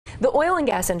The oil and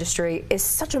gas industry is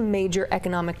such a major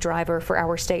economic driver for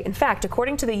our state. In fact,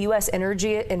 according to the U.S.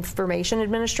 Energy Information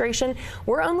Administration,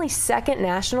 we're only second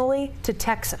nationally to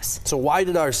Texas. So why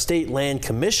did our state land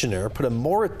commissioner put a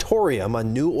moratorium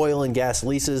on new oil and gas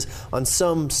leases on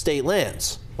some state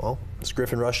lands? Well, as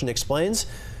Griffin Rushton explains,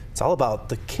 it's all about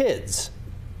the kids.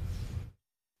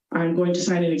 I'm going to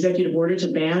sign an executive order to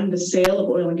ban the sale of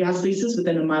oil and gas leases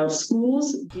within a mile of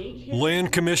schools.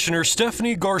 Land Commissioner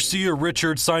Stephanie Garcia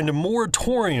Richards signed a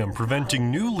moratorium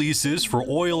preventing new leases for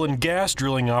oil and gas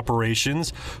drilling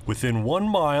operations within 1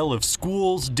 mile of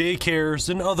schools, daycares,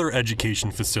 and other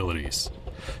education facilities.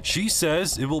 She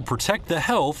says it will protect the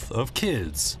health of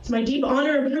kids. It's my deep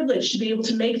honor and privilege to be able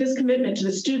to make this commitment to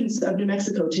the students of New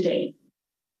Mexico today,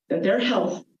 that their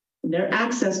health and their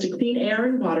access to clean air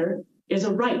and water is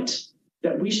a right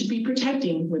that we should be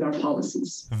protecting with our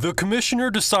policies. The commissioner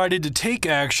decided to take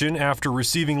action after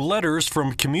receiving letters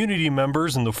from community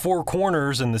members in the Four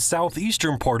Corners and the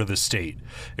southeastern part of the state,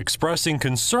 expressing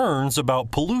concerns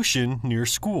about pollution near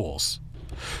schools.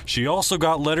 She also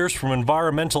got letters from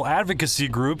environmental advocacy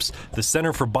groups, the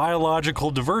Center for Biological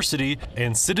Diversity,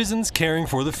 and Citizens Caring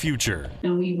for the Future.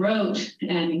 And we wrote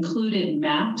and included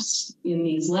maps in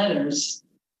these letters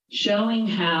showing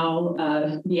how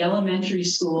the elementary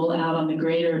school out on the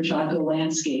greater Chaco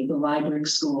landscape, the Liebrig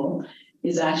School,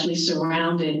 is actually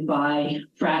surrounded by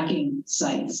fracking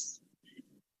sites,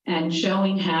 and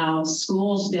showing how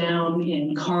schools down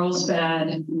in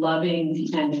Carlsbad, Loving,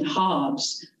 and in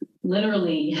Hobbs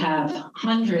literally have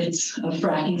hundreds of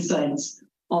fracking sites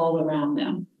all around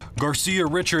them. Garcia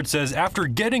Richards says after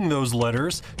getting those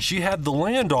letters, she had the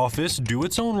land office do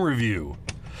its own review.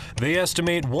 They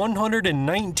estimate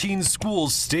 119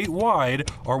 schools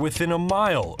statewide are within a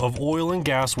mile of oil and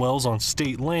gas wells on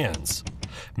state lands.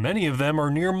 Many of them are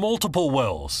near multiple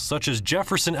wells, such as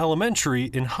Jefferson Elementary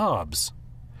in Hobbs.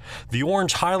 The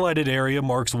orange highlighted area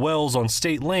marks wells on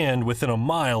state land within a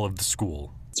mile of the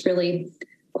school. It's really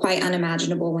quite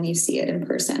unimaginable when you see it in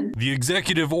person. The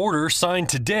executive order signed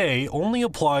today only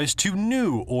applies to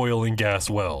new oil and gas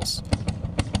wells.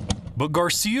 But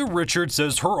Garcia Richards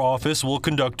says her office will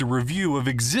conduct a review of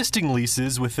existing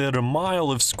leases within a mile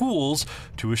of schools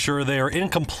to assure they are in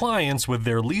compliance with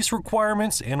their lease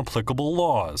requirements and applicable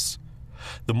laws.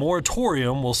 The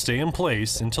moratorium will stay in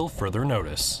place until further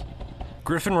notice.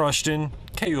 Griffin Rushton,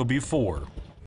 KOB4.